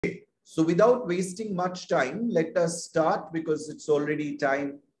So without wasting much time, let us start because it's already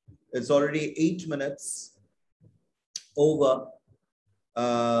time. It's already 8 minutes over.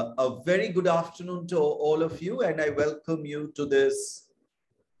 A very good afternoon to all of you, and I welcome you to this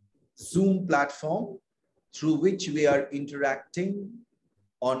Zoom platform through which we are interacting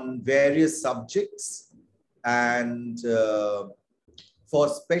on various subjects. And for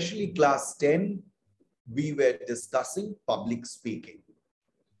especially class 10, we were discussing public speaking.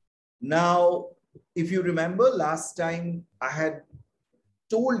 Now, if you remember last time, I had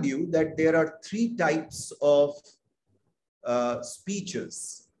told you that there are 3 types of speeches.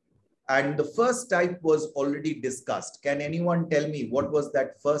 And the first type was already discussed. Can anyone tell me what was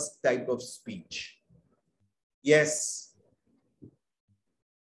that first type of speech? Yes.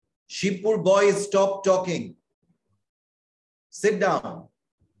 Shibpur boys, stop talking. Sit down.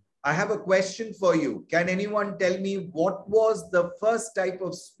 I have a question for you. Can anyone tell me what was the first type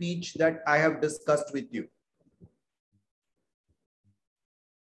of speech that I have discussed with you?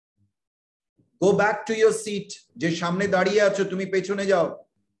 Go back to your seat. Je shamne dadiye acho, tumi pechone jao.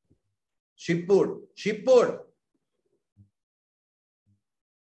 Shibpur. Shibpur.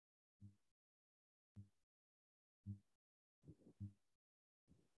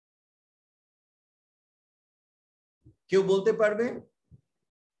 কেউ বলতে পারবে?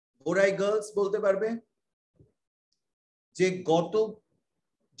 বোরাই girls বলতে পারবে? যে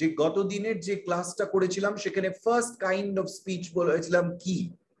গত দিনের যে ক্লাসটা করেছিলাম সেখানে ফার্স্ট কাইন্ড অফ স্পিচ বলেছিলাম কি?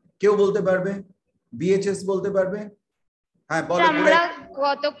 কেউ বলতে পারবে? বিএচএস বলতে পারবে? হ্যাঁ বলো। আমরা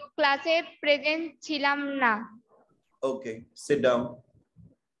গত ক্লাসে প্রেজেন্ট ছিলাম না। ওকে, সিট ডাউন।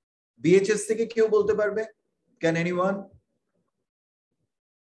 বিএচএস থেকে কেউ বলতে পারবে? Can anyone?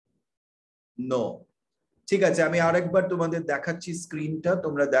 নো। ঠিক আছে, আমি আরেকবার তোমাদের দেখাচ্ছি স্ক্রিনটা,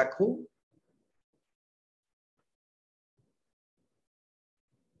 তোমরা দেখো।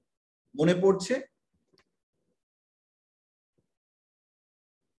 মনে পড়ছে?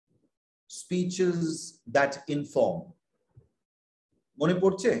 Speeches that inform. মনে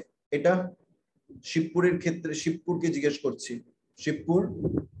পড়ছে এটা? শিবপুরের ক্ষেত্রে শিবপুরকে জিজ্ঞেস করছি। শিবপুর,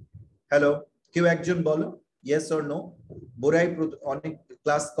 হ্যালো, কেউ একজন বলো ইয়েস অর নো। বোরাই অনেক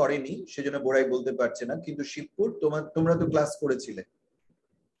ক্লাস করেনি সেজন্য বোরাই বলতে পারছে না, কিন্তু শিবপুর তোমরা তো ক্লাস করেছিলে।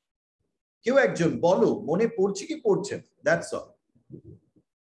 কেউ একজন বলো মনে পড়ছে কি পড়ছে? That's all.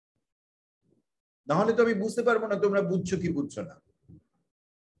 নাহলে তো আমি বুঝতে পারবো না তোমরা বুঝছো কি বুঝছো না।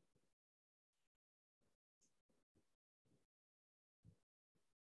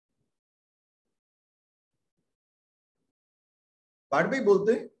 পারবে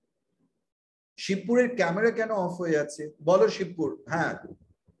বলতে? শিবপুরের ক্যামেরা কেন অফ হয়ে যাচ্ছে? বলো শিবপুর। হ্যাঁ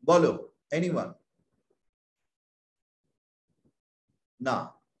বলো, এনিওয়ান? না।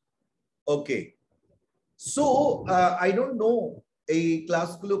 ওকে, সো আই ডোন্ট নো এই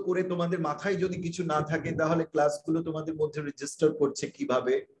ক্লাসগুলো করে তোমাদের মাথায় যদি কিছু না থাকে তাহলে ক্লাসগুলো তোমাদের মধ্যে রেজিস্টার করছে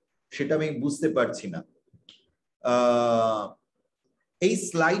কিভাবে সেটা আমি বুঝতে পারছি না। এই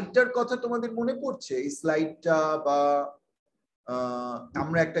স্লাইডটার কথা তোমাদের মনে পড়ছে? এই স্লাইডটা বা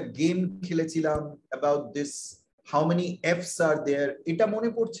আমরা একটা গেম খেলেছিলাম অ্যাবাউট দিস, হাউ মেনি এফস আর দেয়ার, এটা মনে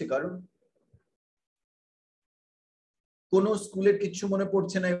পড়ছে কারণ? কোন স্কুলের কিছু মনে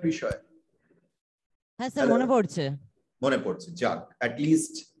পড়ছে না এই বিষয়ে? হ্যাঁ স্যার মনে পড়ছে। মনে পড়ছে, যাক অ্যাট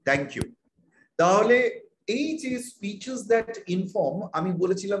লিস্ট, থ্যাংক ইউ। তাহলে এই যে স্পিচেস দ্যাট ইনফর্ম, আমি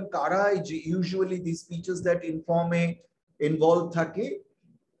বলেছিলাম কারা যে usually the speeches that ইনফর্মে involve থাকে,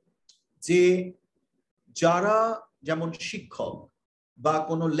 যে যারা যেমন শিক্ষক বা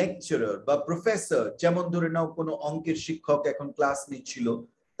কোনো লেকচারার বা প্রফেসর, যেমন ধরে নাও কোনো অঙ্কের শিক্ষক এখন ক্লাস নিচ্ছিল,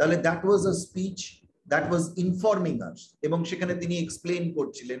 তাহলে that was a speech that was informing আস, এবং সেখানে তিনি এক্সপ্লেন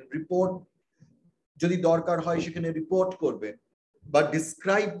করছিলেন, রিপোর্ট যদি দরকার হয় সেখানে রিপোর্ট করবেন বা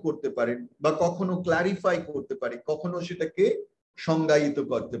ডিসক্রাইব করতে পারেন বা কখনো ক্লারিফাই করতে পারে, কখনো সেটাকে সংজ্ঞায়িত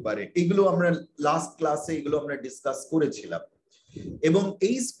করতে পারে। এগুলো আমরা লাস্ট ক্লাসে এগুলো আমরা ডিসকাস করেছিলাম। এবং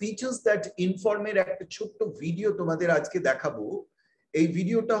এই স্পিচেস দ্যাট ইনফর্মের একটা ছোট্ট ভিডিও তোমাদের আজকে দেখাবো। এই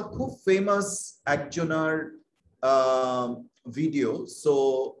ভিডিওটা খুব ফেমাস একজনার ভিডিও, সো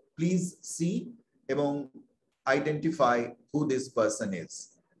প্লিজ সি এবং identify who this person is.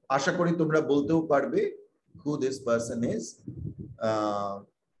 আশা করি তোমরা বলতেও পারবে who this person is.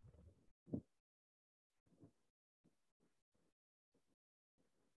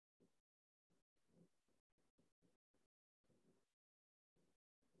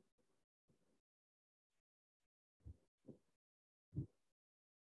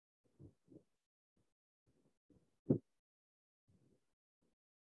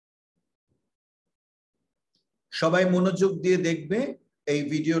 সবাই মনোযোগ দিয়ে দেখবে এই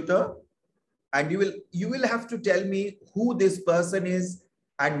ভিডিওটা, and you will have to tell me who this person is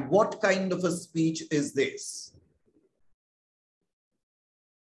And what kind of a speech is this?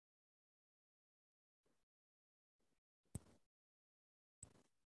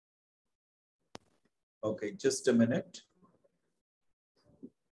 Okay, just a minute.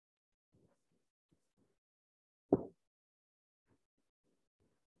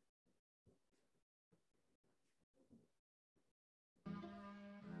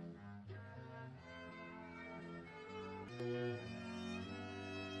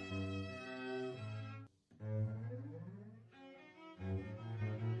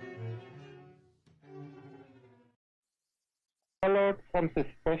 Followed from the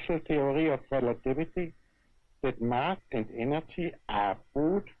special theory of relativity that mass and energy are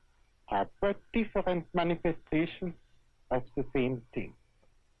but different manifestations of the same thing,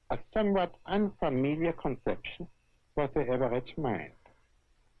 a somewhat unfamiliar conception for the average mind.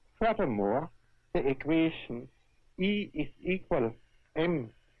 Furthermore, the equation E is equal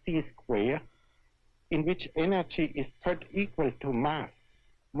mc squared, in which energy is thought equal to mass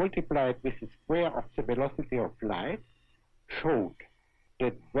multiplied with the square of the velocity of light, showed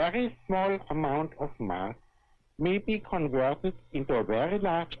that very small amount of mass may be converted into a very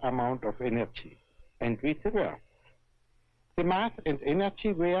large amount of energy, and vice versa. The mass and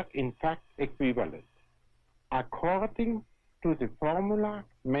energy were in fact equivalent, according to the formula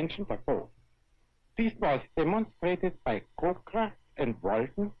mentioned above. This was demonstrated by Cockcroft and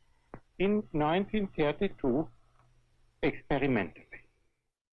Walton in 1932 experimentally.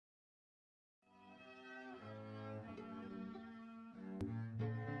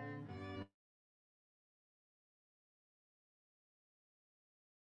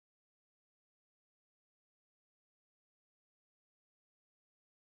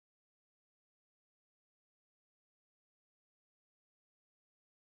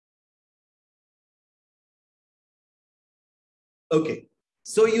 Okay,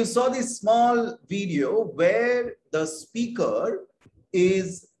 so you saw this small video where the speaker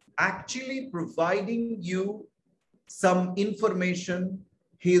is actually providing you some information.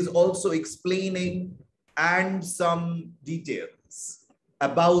 He is also explaining and some details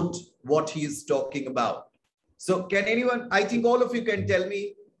about what he is talking about. So can anyone, I think all of you can tell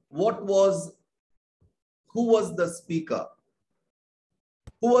me who was the speaker?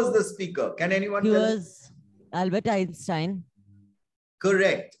 Who was the speaker? Can anyone He tell me? was Albert Einstein.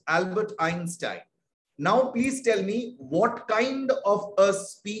 Correct, Albert Einstein. Now, please tell me what kind of a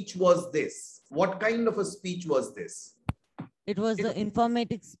speech was this? What kind of a speech was this? It was the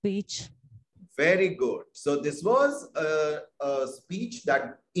informative speech. Very good. So this was a speech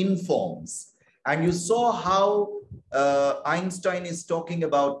that informs. And you saw how Einstein is talking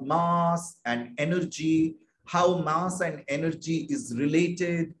about mass and energy, how mass and energy is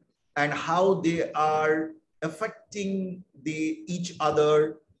related, and how they are affecting each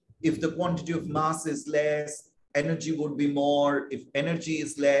other. If the quantity of mass is less, energy would be more. If energy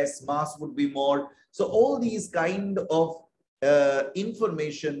is less, mass would be more. So all these kind of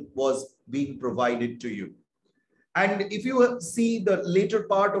information was being provided to you. And if you see the later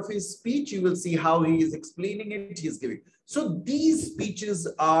part of his speech, you will see how he is explaining it, he is giving. So these speeches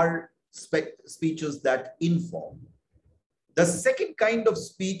are speeches that inform. The second kind of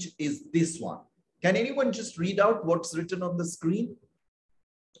speech is this one. Can anyone just read out what's written on the screen?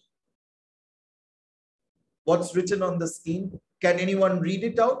 What's written on the screen? Can anyone read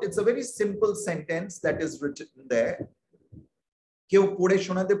it out? It's a very simple sentence that is written there. কেউ পড়ে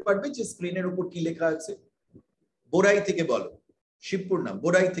শোনাতে পারবে যে স্ক্রিনের উপর কি লেখা আছে? বোরাই থেকে বলো, শিবপুর না,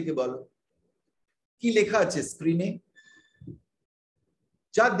 বোরাই থেকে বলো কি লেখা আছে স্ক্রিনে?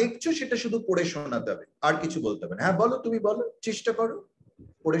 যা দেখছো সেটা শুধু পড়ে শোনাতে হবে, আর কিছু বলতে হবে না। হ্যাঁ বলো, তুমি বলো, চেষ্টা করো,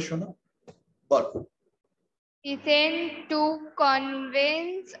 পড়ে শোনো, বলো। Isn't to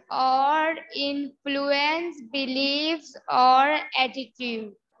convince or influence beliefs or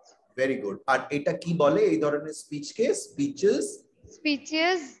attitudes. Very good. আর এটা কি বলে এই ধরনের স্পিচকে?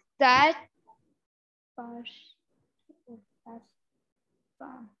 Speeches that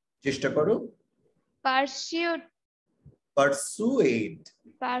চেষ্টা করো। persuade.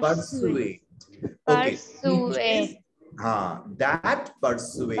 Okay. হ্যাঁ, that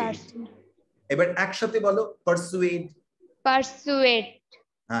persuade. এবার একসাথে বলো persuade.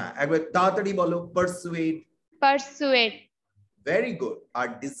 হ্যাঁ, একবার তাড়াতাড়ি বলো persuade. Very good. R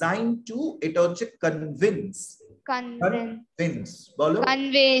design to, এটা হচ্ছে convince. বলো।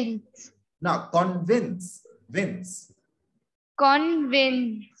 না, convince.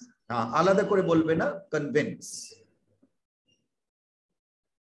 হ্যাঁ, আলাদা করে বলবে না, convince.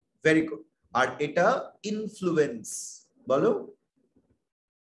 Very good. আর এটা influence. বলো।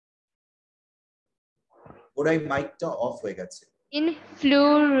 ওরাই মাইকটা অফ হয়ে গেছে।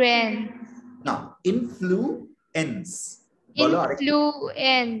 Influence. না, ইনফ্লুয়েন্স বলো আরেকটু।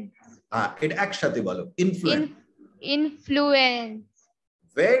 Influence. এটা একসাথে বলো, ইনফ্লুয়েন্স। Influence.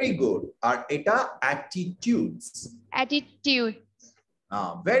 Very good. আর এটা attitudes. Attitude.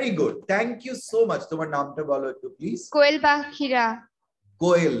 Very good, thank you so much. তোমার নামটা বলো একটু প্লিজ। কোয়েল পাখিরা।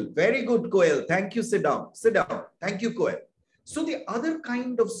 Koel, very good Koel. Thank you. Sit down. Sit down. Thank you, Koel. So the other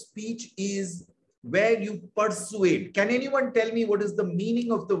kind of speech is where you persuade. Can anyone tell me what is the meaning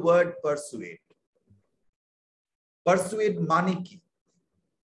of the word persuade? Persuade mane ki?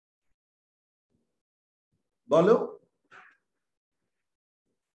 Bolo?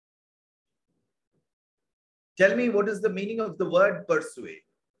 Tell me what is the meaning of the word persuade?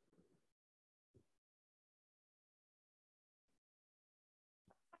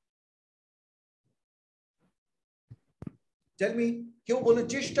 Tell me, কেউ বলে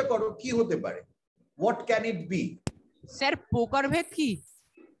চেষ্টা করো কি হতে পারে? What can it be? Sir প্রকারভেদ কি?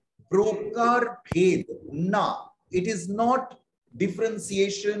 প্রকারভেদ না, it is not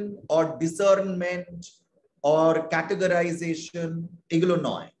differentiation or discernment or categorization, এগুলো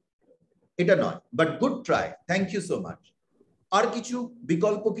নয়, এটা নয়, but good try, thank you so much. আর কিছু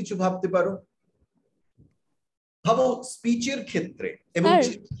বিকল্প কিছু ভাবতে পারো? ভাবো স্পিচের ক্ষেত্রে এবং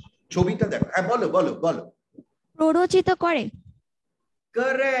ছবিটা দেখো। হ্যাঁ বলো বলো বলো। প্ররোচিত করে।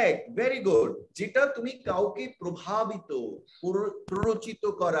 Correct, very good. যেটা তুমি কাউকে প্রভাবিত, প্ররোচিত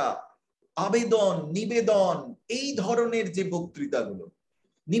করা, আবেদন, নিবেদন, এই ধরনের যে বক্তৃতাগুলো,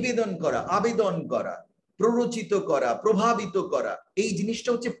 নিবেদন করা, আবেদন করা, প্ররোচিত করা, প্রভাবিত করা, এই জিনিসটা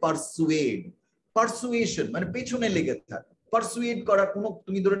হচ্ছে পারসুয়েড। পারসুয়েশন মানে পেছনে লেগে থাকা। পারসুয়েড করা,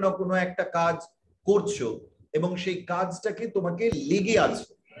 তুমি ধরে নাও কোনো একটা কাজ করছো এবং সেই কাজটাকে তোমাকে লেগে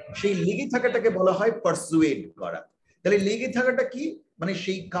আছে, সেই লেগে থাকাটাকে বলা হয় পারসুয়েড করা। তাহলে লেগে থাকাটা কি? মানে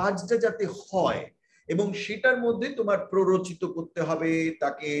সেই কাজটা যাতে হয় এবং সেটার মধ্যে তোমার প্ররোচিত করতে হবে,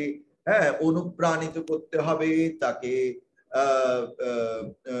 তাকে অনুপ্রাণিত করতে হবে, তাকে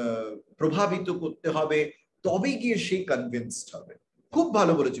প্রভাবিত করতে হবে, তবে গিয়ে সে কনভিন্সড হবে। খুব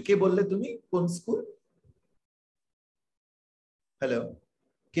ভালো বলেছো। কে বললে তুমি? কোন স্কুল? হ্যালো,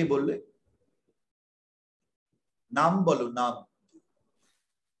 কে বললে? নাম বলো, নাম।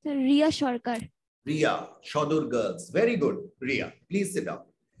 রিয়া সরকার। Ria, Shodor Girls. Very good, Ria. Please sit down.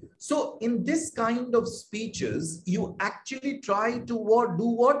 So in this kind of speeches, you actually try to do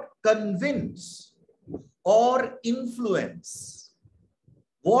what? Convince or influence.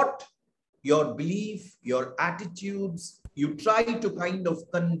 What? Your belief, your attitudes. You try to kind of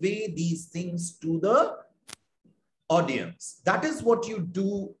convey these things to the audience. That is what you do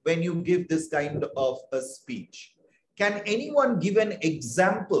when you give this kind of a speech. Can anyone give an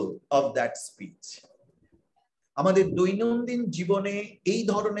example of that speech? আমাদের দৈনন্দিন জীবনে এই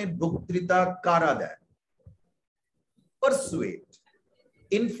ধরনের বক্তৃতা কারা দেয়? Pursuit,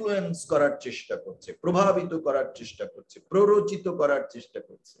 influence করার চেষ্টা করছে, প্রভাবিত করার চেষ্টা করছে, প্ররোচিত করার চেষ্টা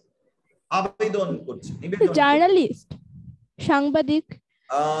করছে, আবেদন করছে, নিবেদন। জার্নালিস্ট, সাংবাদিক।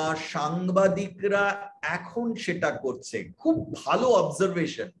 সাংবাদিকরা এখন সেটা করছে। খুব ভালো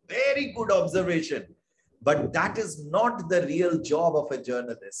observation, very good observation. But that is not the real job of a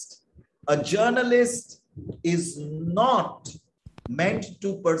journalist. A journalist is not meant to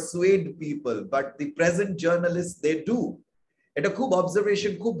persuade people, but the present journalists, they do. এটা খুব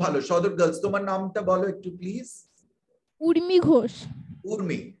অবজারভেশন, খুব ভালো। সদর গার্লস, তোমার নামটা বলো একটু প্লিজ। উর্মি ঘোষ।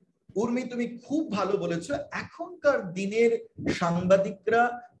 উর্মি, উর্মি তুমি খুব ভালো বলেছো। এখনকার দিনের সাংবাদিকরা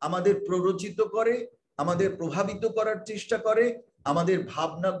আমাদের প্ররোচিত করে, আমাদের প্রভাবিত করার চেষ্টা করে, আমাদের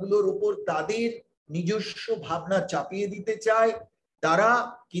ভাবনাগুলোর উপর তাদের নিজস্ব ভাবনা চাপিয়ে দিতে চায়। তারা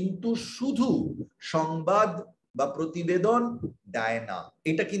কিন্তু শুধু সংবাদ বা প্রতিবেদন দেয় না।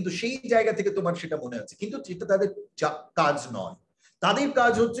 এটা কিন্তু সেই জায়গা থেকে তোমার সেটা মনে হচ্ছে, কিন্তু যেটা তাদের কাজ নয়। তাদের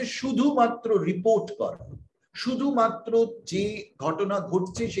কাজ হচ্ছে শুধুমাত্র রিপোর্ট করা, শুধুমাত্র যে ঘটনা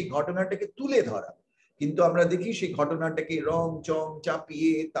ঘটছে সেই ঘটনাটাকে তুলে ধরা। কিন্তু আমরা দেখি সেই ঘটনাটাকে রং চং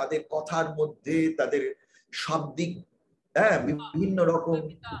চাপিয়ে তাদের কথার মধ্যে তাদের শাব্দিক বিভিন্ন রকম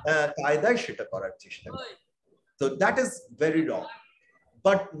কায়দায় সেটা করার চেষ্টা করে। So that is very wrong.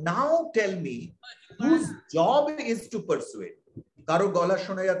 But now tell me, whose job is to persuade? কারো গলা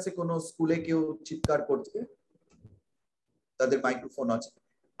শোনা যাচ্ছে, কোন স্কুলে কেউ চিৎকার করছে, তাদের মাইক্রোফোন আছে।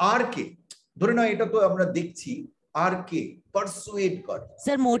 আর কে? ধরে নাও এটা তো আমরা দেখছি, আর কে পারসুয়েড করে?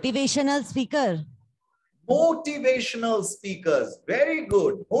 Sir motivational speaker. Motivational speakers, very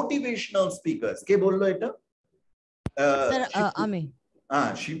good. Motivational speakers, কে বললো এটা? স্যার আমি।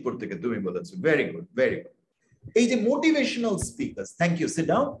 শিবপুর থেকে তুমি বলেছো। Very good, very good. এই যে motivational speakers, thank you, sit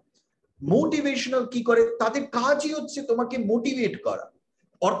down. Motivational কি করে? তাদের কাজই হচ্ছে তোমাকে মোটিভেট করা,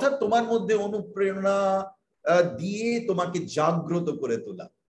 অর্থাৎ তোমার মধ্যে অনুপ্রেরণা, দিয়ে তোমাকে জাগ্রত করে তোলা।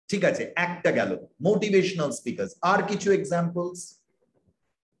 ঠিক আছে, একটা গেল মোটিভেশনাল স্পিকার্স। আর কিছু এক্সাম্পলস?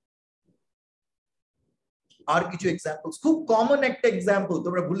 আর কিছু এক্সাম্পলস? খুব কমন একটা এক্সাম্পল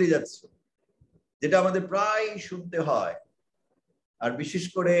তোমরা ভুলে যাচ্ছ, যেটা আমাদের প্রায় শুনতে হয়, আর বিশেষ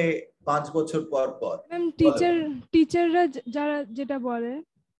করে 5 বছর পর পর। টিচাররা যারা যেটা বলে,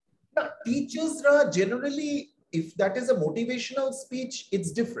 টিচার্সরা generally, if that is a motivational speech,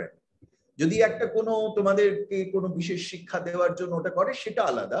 it's different. যদি একটা কোনো তোমাদেরকে কোনো বিশেষ শিক্ষা দেওয়ার জন্য ওটা করে, সেটা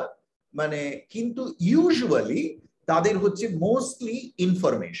আলাদা, মানে কিন্তু ইউজুয়ালি তাদের হচ্ছে mostly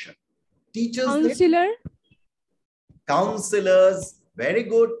information. Councillors, very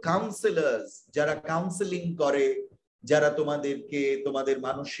good, councillors যারা কাউন্সেলিং করে, যারা তোমাদেরকে তোমাদের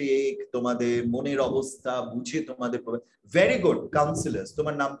মানসিক, তোমাদের মনের অবস্থা বুঝে তোমাদের, ভেরি গুড, কাউন্সিলার্স।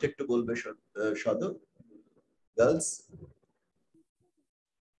 তোমার নামটা একটু বলবে সদর? Girls,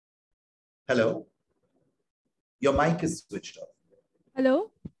 hello, your mic is switched off. Hello,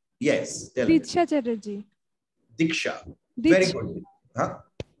 yes, tell me. Diksha Chatterjee. Diksha, very good. Huh?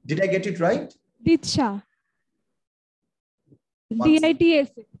 Did I get it right? Diksha,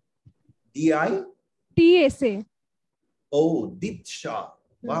 D-I-T-S-A. D-I-T-S-A. Oh, Diksha.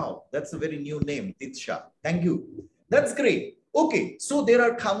 Wow, that's a very new name, Diksha. Thank you. That's great. Okay, so there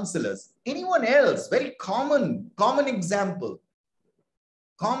are counselors. Anyone else? Very common example.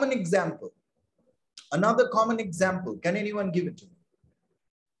 Common example. Another common example. Can anyone give it to me?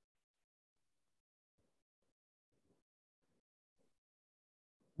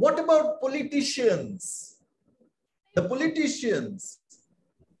 What about politicians? The politicians,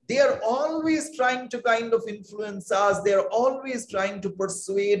 they are always trying to kind of influence us. They are always trying to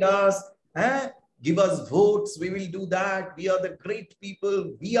persuade us. Give us votes. We will do that. We are the great people.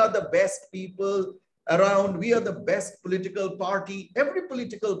 We are the best people around. We are the best political party. Every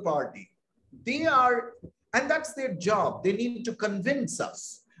political party, they are, and that's their job. They need to convince us.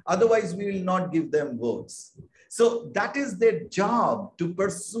 Otherwise, we will not give them votes. So that is their job, to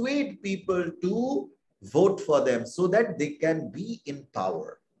persuade people to vote for them so that they can be in power.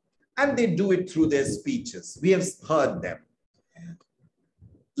 And they do it through their speeches. We have heard them.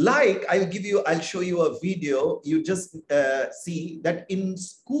 Like, I'll show you a video. You just see that in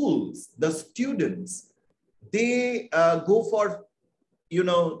schools, the students, they go for,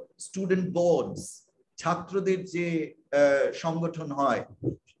 student boards. ছাত্রদের যে সংগঠন হয়,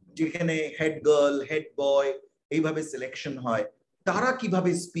 যেখানে head girl, head বয়, এইভাবে selection হয়, তারা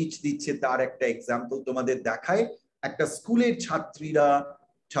কিভাবে speech দিচ্ছে তার একটা এক্সাম্পল তোমাদের দেখায়। একটা স্কুলের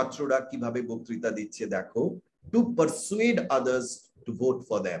ছাত্ররা কিভাবে বক্তৃতা দিচ্ছে দেখো, two persuade others to vote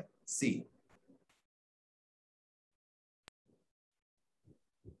for them. See.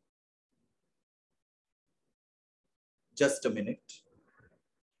 Just a minute.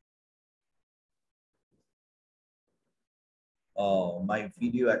 Oh, my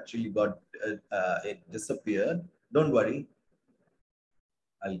video actually got, it disappeared. Don't worry.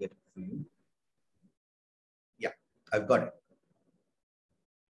 I'll get it for you. Yeah, I've got it.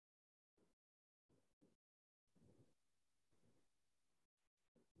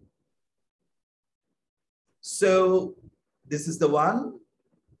 So this is the one.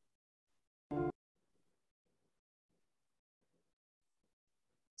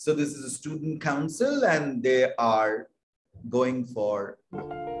 So this is a student council and they are going for.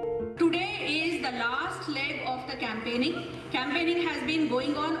 Today is the last leg of the campaigning. Campaigning has been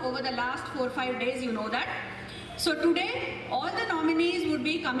going on over the last 4 or 5 days, you know that. So today all the nominees would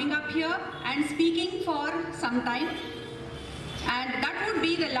be coming up here and speaking for some time. And that would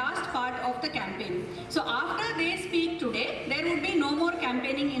be the last part of the campaign. So after they speak today, there would be no more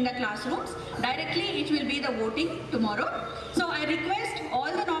campaigning in the classrooms. Directly it will be the voting tomorrow. So I request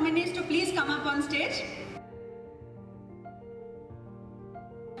all the nominees to please come up on stage.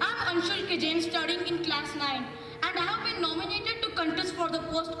 I'm Anshul Kejain, studying in class 9, and I have been nominated to contest for the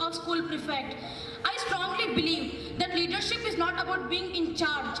post of school prefect. I strongly believe that leadership is not about being in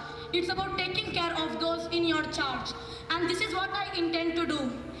charge. It's about taking care of those in your charge. And this is what I intend to do.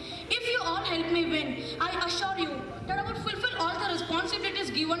 If you all help me win, I assure you that I would fulfill all the responsibilities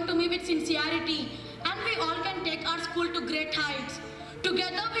given to me with sincerity, and we all can take our school to great heights.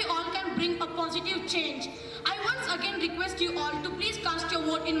 Together we all can bring a positive change. I once again request you all to please cast your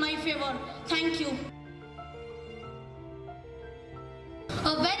vote in my favor. Thank you.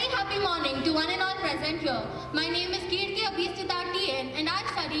 A very happy morning to one and all present here. My name is Kirti Abhistita TN and I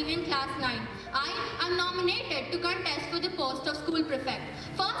study in class 9. I am nominated to contest for the post of school prefect.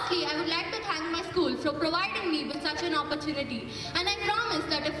 Firstly, I would like to thank my school for providing me with such an opportunity, and I promise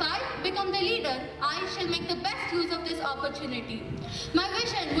that if I become the leader, I shall make the best use of this opportunity. My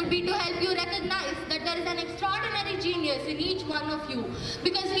vision would be to help you recognize that there is an extraordinary genius in each one of you,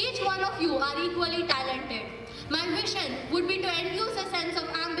 because each one of you are equally talented. My vision would be to induce a sense of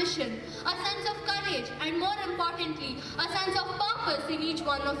ambition, a sense of courage, and more importantly, a sense of purpose in each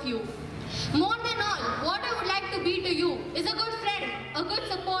one of you. More than all, what I would like to be to you is a good friend, a good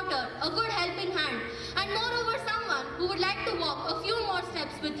supporter, a good helping hand, and moreover someone who would like to walk a few more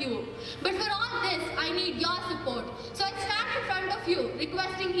steps with you. But for all this, I need your support. So I stand in front of you,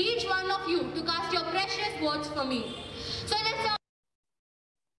 requesting each one of you to cast your precious votes for me. So let's all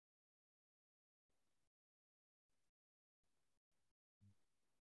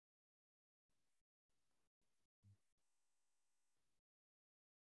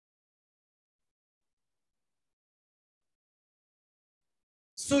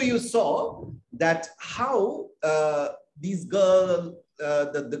So you saw that how these girls,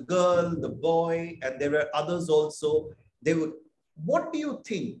 the girl, the boy, and there were others also, they would, what do you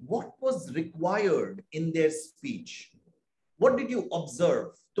think? What was required in their speech? What did you observe?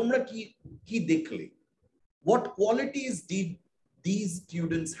 Tumra ki dekhle? What qualities did these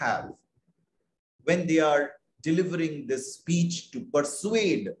students have when they are delivering this speech to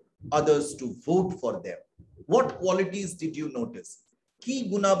persuade others to vote for them? What qualities did you notice? কি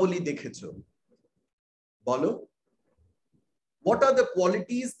গুণাবলী দেখেছো বলো? What are the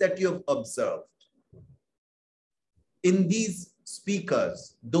qualities that you have observed in these speakers,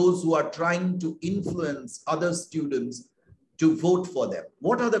 those who are trying to influence other students to vote for them?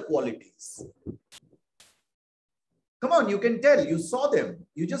 What are the qualities? Come on, you can tell, you saw them,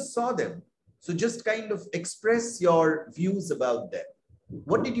 you just saw them. So just kind of express your views about them.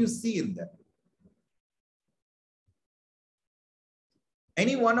 What did you see in them?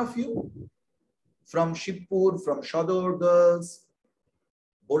 Any one of you from Shibpur, from Shador Girls,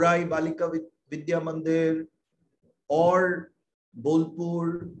 Borai Balika Vidya Mandir, or Bolpur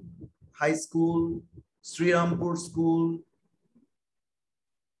High School, Srirampur School,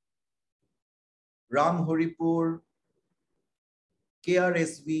 Ram Haripur,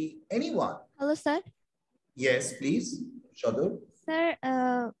 KRSV, anyone? Hello, sir. Yes, please, Shador. Sir,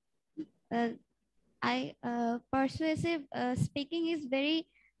 persuasive speaking is very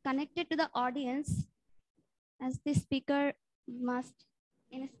connected to the audience, as the speaker must,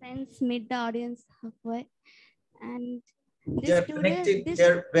 in a sense, meet the audience halfway. And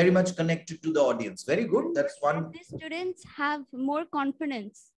they're very much connected to the audience. Very good. That's one. The students have more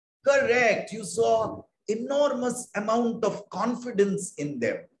confidence. Correct. You saw enormous amount of confidence in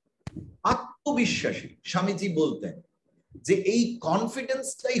them. আত্মবিশ্বাসী স্বামীজি বলতেন যে এই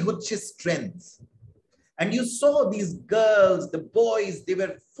কনফিডেন্সটাই হচ্ছে strength. And you saw these girls, the boys, they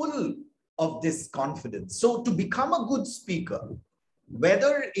were full of this confidence. So to become a good speaker,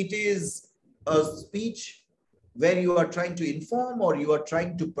 whether it is a speech where you are trying to inform or you are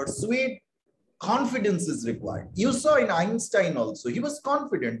trying to persuade, confidence is required. You saw in Einstein also, he was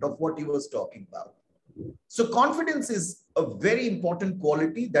confident of what he was talking about. So confidence is a very important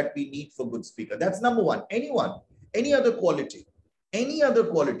quality that we need for good speaker. That's number one. Anyone, any other quality,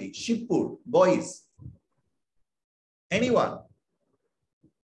 Shibpur, boys, anyone?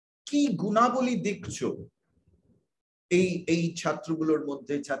 কি গুণাবলী দেখছো এই ছাত্রগুলোর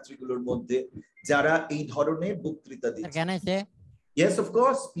মধ্যে ছাত্রীগুলোর মধ্যে যারা এই ধরনের বক্তৃতা দিচ্ছে? Can I say? Yes, of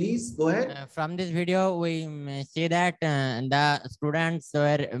course. Please go ahead. From this video, we see that the students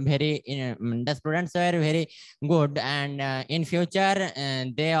were very good, and in future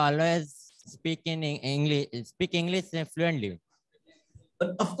they always speak English fluently.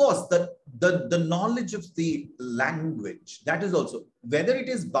 But of course, the knowledge of the language, that is also, whether it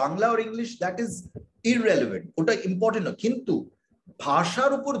is Bangla or English, that is irrelevant. ওটা important না, কিন্তু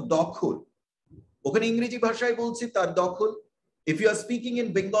ভাষার উপর দখল, ওখানে ইংরেজি ভাষায় বলছি তার দখল. If you are speaking in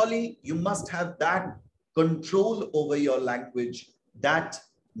Bengali, you must have that control over your language, that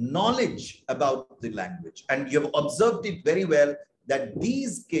knowledge about the language. And you have observed it very well that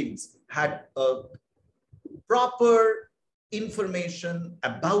these kids had a proper information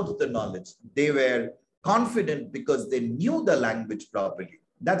about the knowledge. They were confident because they knew the language properly.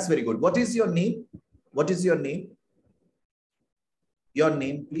 That's very good. What is your name? What is your name? Your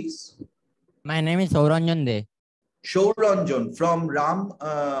name, please. My name is Sauranjan De. Shauranjan from Ram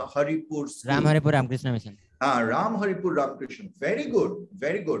Haripur School. Ram Haripur Ramkrishna Mission. Ram Haripur Ramkrishna. Very good,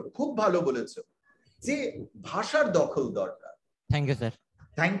 very good. খুব ভালো বলেছো যে ভাষার দখল দরকার. Thank you, sir.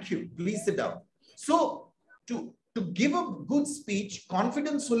 Thank you. Please sit down. So to give a good speech,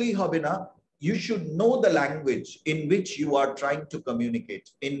 confidence holi hobe na. You should know the language in which you are trying to communicate,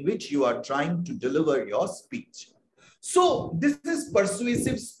 in which you are trying to deliver your speech. So this is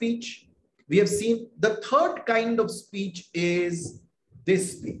persuasive speech. We have seen the third kind of speech is this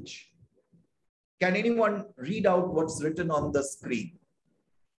speech. Can anyone read out what's written on the screen?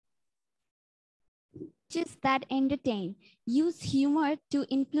 Speeches that entertain, use humor to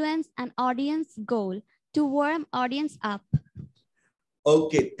influence an audience goal, to warm audience up.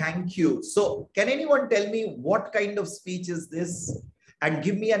 Okay, thank you. So can anyone tell me what kind of speech is this? And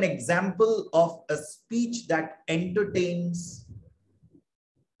give me an example of a speech that entertains.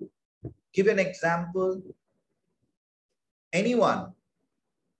 Give an example. Anyone?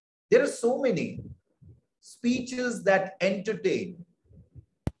 There are so many speeches that entertain.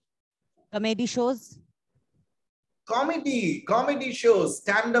 Comedy shows. Comedy shows,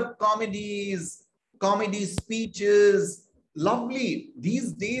 stand-up comedies, comedy speeches. Lovely.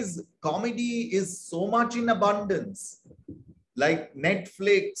 These days, comedy is so much in abundance. Like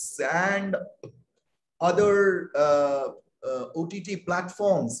Netflix and other OTT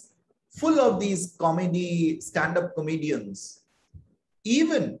platforms, full of these comedy, stand-up comedians.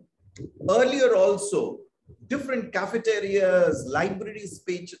 Even earlier also, different cafeterias, library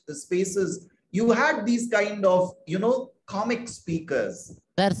spaces, you had these kind of, comic speakers.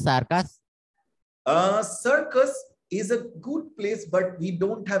 Sir, circus? Circus is a good place, but we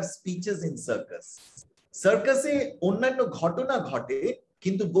don't have speeches in circus. Circus-এ অন্যান্য ঘটনা ঘটে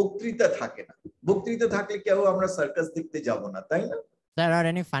কিন্তু বক্তৃতা থাকে না। বক্তৃতা থাকলে কেউ আমরা সার্কাস দেখতে যাব না, তাই না? Sir, or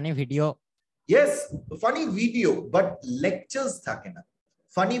any funny video? Yes, funny video, but lectures থাকে না।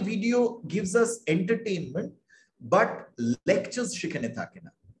 Funny video gives us entertainment, but lectures সেখানে থাকে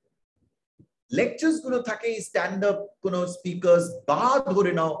না। Lectures গুলো থাকে stand up কোনো speakers বা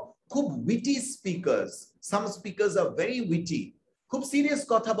ধরে নাও খুব witty speakers. Some speakers are very witty. খুব serious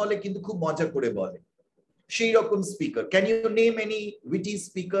কথা বলে কিন্তু খুব মজা করে বলে। সেই রকম speaker. Can you name any witty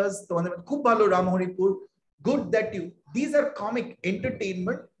speakers? তোমাদের খুব ভালো Ramharipur. Good that you. These are comic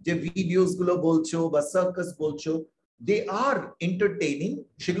entertainment. যে videos গুলো বলছো বা circus বলছো, they are entertaining.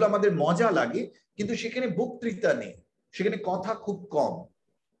 সেগুলো আমাদের মজা লাগে কিন্তু সেখানে বক্তৃতা নেই। সেখানে কথা খুব কম।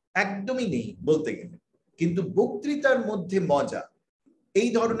 একদমই নেই বলতে গেলে। কিন্তু বক্তৃতার মধ্যে মজা। এই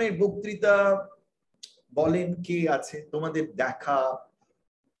ধরনের বক্তৃতা বলেন কে আছে তোমাদের দেখা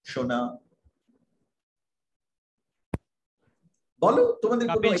শোনা? বলো তোমাদের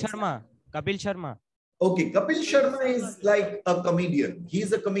Kapil Sharma. Okay, Kapil Sharma is like a comedian. He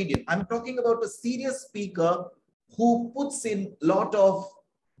is a comedian. I'm talking about a serious speaker who puts in a lot of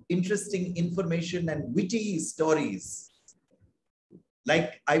interesting information and witty stories. Like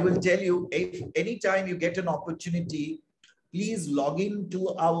I will tell you, if anytime you get an opportunity, please log in to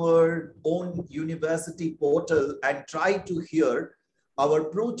our own university portal and try to hear our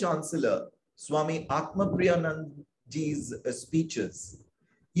Pro-Chancellor, Swami Atmapriyanandaji's speeches.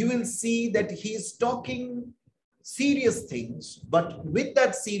 You will see that he is talking serious things, but with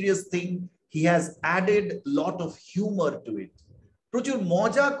that serious thing, he has added a lot of humor to it. প্রচুর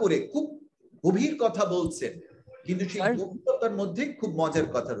মজা করে খুব গভীর কথা বলছেন কিন্তু সেই গভীরতার মধ্যে খুব মজার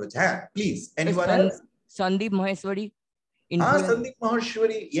কথা রয়েছে। হ্যাঁ, please anyone else? Sandeep Maheshwari. Sandeep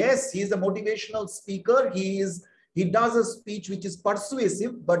Maheshwari, yes, he is a motivational speaker. He does a speech which is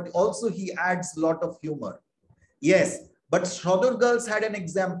persuasive, but also he adds a lot of humor. Yes, but Shodor Girls had an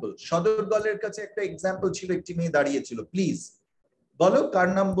example. Shodor Girls কাছে একটা example ছিল, একটি মেয়ে দাঁড়িয়েছিল। Please বলো কার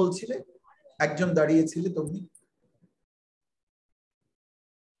নাম বলছিলে? একজন দাঁড়িয়েছিলে তুমি?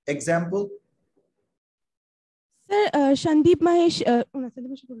 Example? Sir, Sandeep Mahesh,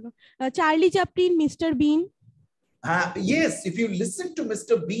 Charlie Chaplin, Mr. Bean. Yes, if you listen to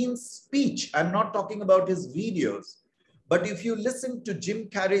Mr. Bean's speech, I'm not talking about his videos, but if you listen to Jim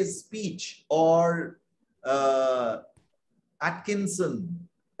Carrey's speech or Atkinson,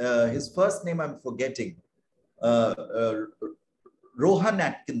 his first name I'm forgetting, Rowan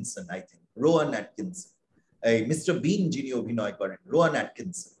Atkinson, I think, Rowan Atkinson. Mr. Bean যিনি অভিনয় করেন, Rowan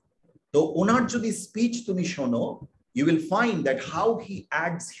Atkinson. তো ওনার যদি speech তুমি শোনো, you will find that how he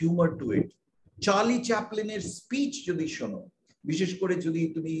adds humor to it. Charlie চ্যাপলিনের speech যদি শোনো, বিশেষ করে যদি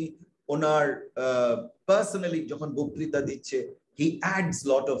তুমি ওনার পার্সোনালি যখন বক্তৃতা দিচ্ছে, he adds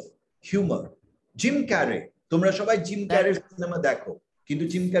lot of humor. Gym ক্যারে, তোমরা সবাই জিম ক্যারের সিনেমা দেখো, কিন্তু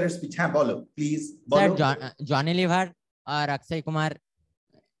জিম ক্যারের স্পিচ, হ্যাঁ বলো প্লিজ বলো। Johnny liver R Akshay Kumar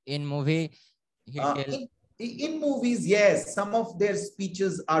in movie in movies, yes, some of their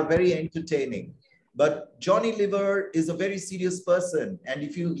speeches are very entertaining, but Johnny Liver is a very serious person, and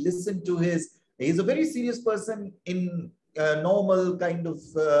if you listen to he's a very serious person in a normal kind of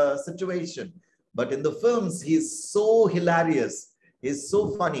situation, but in the films he's so hilarious, he's so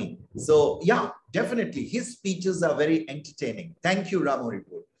funny. So yeah, definitely his speeches are very entertaining. Thank you,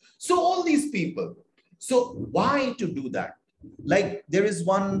 Ramoripur. So all these people, so why to do that? Like there is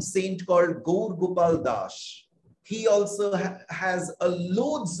one saint called Gaur Gopal Das. He also has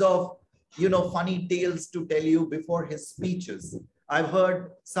loads of, funny tales to tell you before his speeches. I've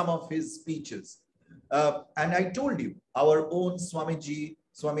heard some of his speeches. And I told you, our own Swamiji,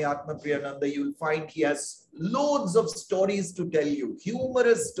 Swami Atma Priyananda, you'll find he has loads of stories to tell you,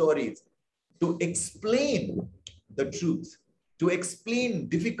 humorous stories to explain the truth, to explain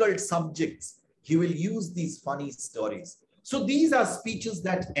difficult subjects. He will use these funny stories. So these are speeches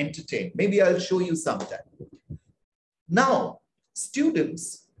that entertain. Maybe I'll show you sometime. Now, students,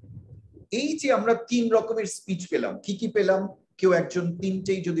 এই যে আমরা তিন রকমের speech পেলাম, কি কি পেলাম? কেউ একজন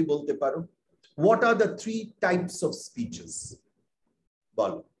তিনটেই যদি বলতে পারো। What are the three types of speeches?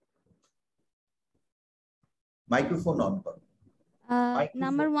 বলো। Microphone on করো।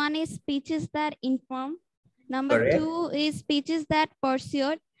 Number one is speeches that inform. Number two is speeches that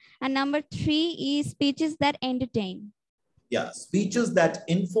persuade. And number three is speeches that entertain. Yeah, speeches that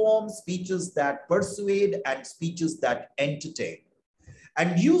inform, speeches that persuade, and speeches that entertain. And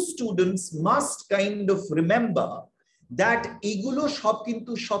you students must kind of remember that egulo shob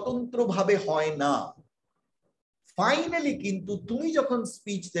kintu shotantro bhabe hoy na. Finally kintu tumi jokhon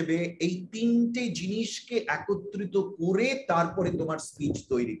speech debe ei tinte jinishke ekotrito kore tarpore tomar speech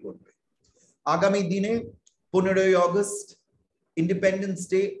toiri korbe. Agami dine 15 August Independence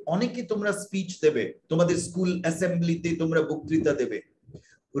Day অনেকে তোমরা speech দেবে, তোমাদের school অ্যাসেম্বলিতে তোমরা বক্তৃতা দেবে।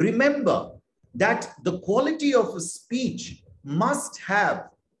 Remember that the quality of a speech must have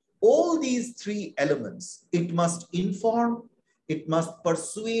all these three elements. It must inform, it must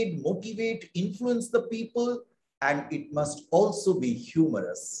persuade, motivate, influence the people, and it must also be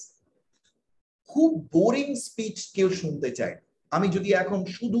humorous. খুব boring speech কেউ শুনতে চায়। আমি যদি এখন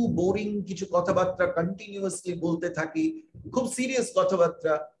শুধু boring কিছু কথাবার্তা কন্টিনিউয়াসলি বলতে থাকি, খুব সিরিয়াস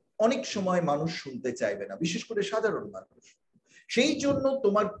কথাবার্তা, অনেক সময় মানুষ শুনতে চাইবে না, বিশেষ করে সাধারণ মানুষ। সেই জন্য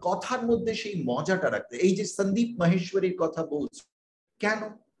তোমার কথার মধ্যে সেই মজাটা রাখতে। এই যে সন্দীপ মাহেশ্বরীর কথা বলছো, কেন?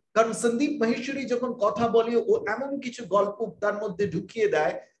 কারণ সন্দীপ মাহেশ্বরী যখন কথা বলে ও এমন কিছু গল্প তার মধ্যে ঢুকিয়ে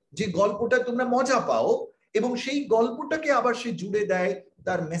দেয় যে গল্পটা তোমরা মজা পাও, এবং সেই গল্পটাকে আবার সে জুড়ে দেয়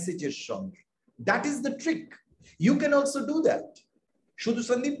তার মেসেজের সঙ্গে। That is the trick. You can also do that. শুধু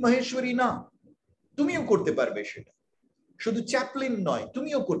সন্দীপ মাহেশ্বরী না, তুমিও করতে পারবে সেটা। শুধু চ্যাপলিন নয়,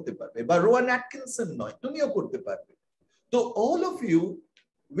 তুমিও করতে পারবে, বা রোয়ান অ্যাটকিনসন নয়, তুমিও করতে পারবে। তো all of you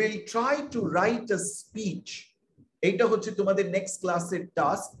will try to write a speech. এটা হচ্ছে তোমাদের নেক্সট ক্লাসের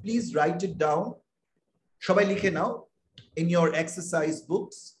task. Please write it down. সবাই লিখে নাও in your exercise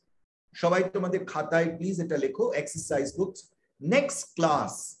books. সবাই তোমাদের খাতায় প্লিজ এটা লেখো, exercise books. Next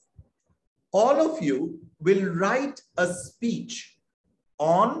class all of you will write a speech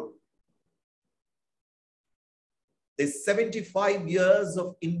on the 75 years of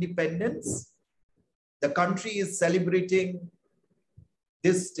independence. The country is celebrating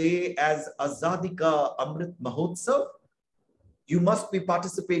this day as Azadi Ka Amrit Mahotsav. You must be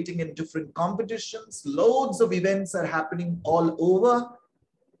participating in different competitions. Loads of events are happening all over.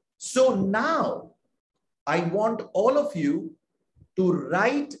 So now I want all of you to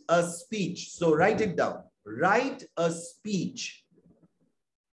write a speech. So write it down. Write a speech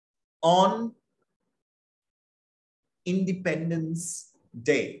on Independence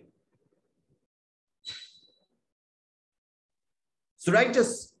Day. So write a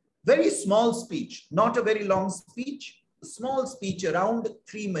very small speech, not a very long speech, a small speech around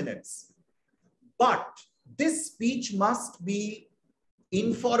 3 minutes. But this speech must be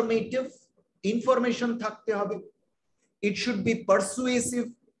informative, information thakte hobe. It should be persuasive,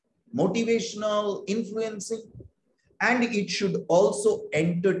 motivational, influencing, and it should also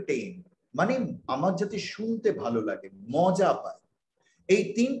entertain. মানে আমার যাতে শুনতে ভালো লাগে, মজা পায়, এই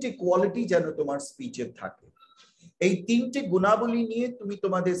তিনটে কোয়ালিটি যেন তোমার স্পিচে থাকে। এই তিনটে গুণাবলী নিয়ে তুমি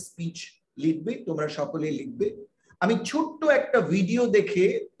তোমাদের স্পিচ লিখবে, তোমরা সকলেই লিখবে। আমি ছোট্ট একটা ভিডিও দেখে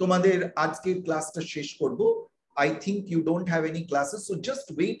তোমাদের আজকের ক্লাসটা শেষ করব। I think you don't have any classes, so just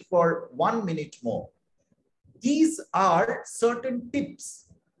wait for 1 minute more. These are certain tips.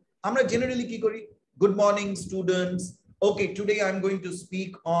 Amra generally ki kori? Good morning, students. Okay, today I'm going to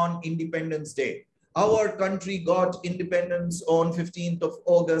speak on Independence Day. Our country got independence on 15th of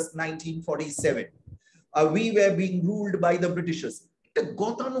August 1947. We were being ruled by the Britishers. It's a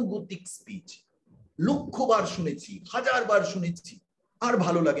gatanugotik speech. লক্ষ বার শুনেছি, হাজার বার শুনেছি, আর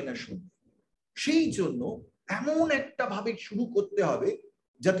ভালো লাগে না শুনতে। সেই জন্য এমন একটা ভাবে শুরু করতে হবে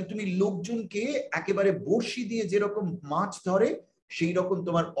যাতে তুমি লোকজনকে একেবারে বড়শি দিয়ে যেরকম মাছ ধরে সেই রকম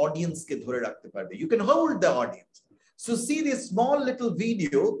তোমার অডিয়েন্সকে ধরে রাখতে পারবে। You can hold the audience. So C this small little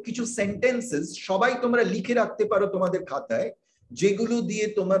video, কিছু সেন্টেন্সেস সবাই তোমরা লিখে রাখতে পারো তোমাদের খাতায়, যেগুলো দিয়ে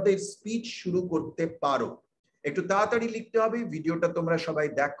তোমাদের স্পিচ শুরু করতে পারো। একটু তাড়াতাড়ি লিখতে হবে। ভিডিওটা তোমরা সবাই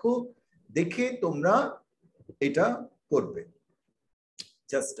দেখো, দেখে তোমরা এটা করবে।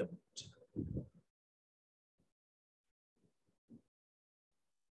 Just a minute.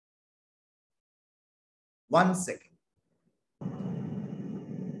 One second.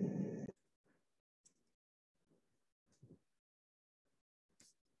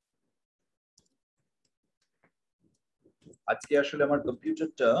 আজকে আসলে আমার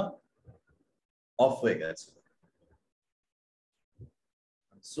কম্পিউটারটা অফ হয়ে গেছে।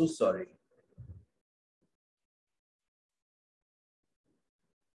 I'm so sorry.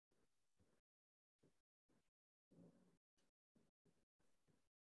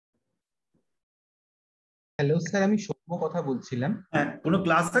 Hello sir, আমি সৌম্য কথা বলছিলাম। হ্যাঁ, কোনো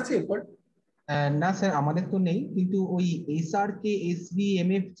ক্লাস আছে এরপর? না স্যার, আমাদের তো নেই, কিন্তু ওই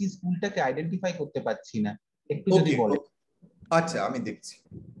SRKSVMFG স্কুলটাকে আইডেন্টিফাই করতে পারছি না, একটু যদি বলেন। আচ্ছা, আমি দেখছি।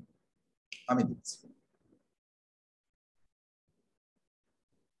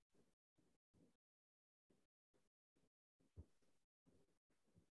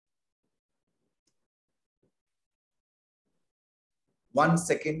 One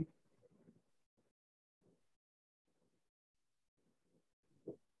second.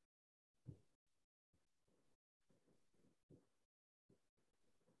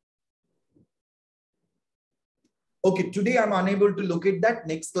 Okay, today I'm unable to locate that.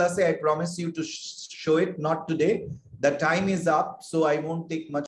 Next class, I promise you to show it. Not today. The time is up, so I won't take much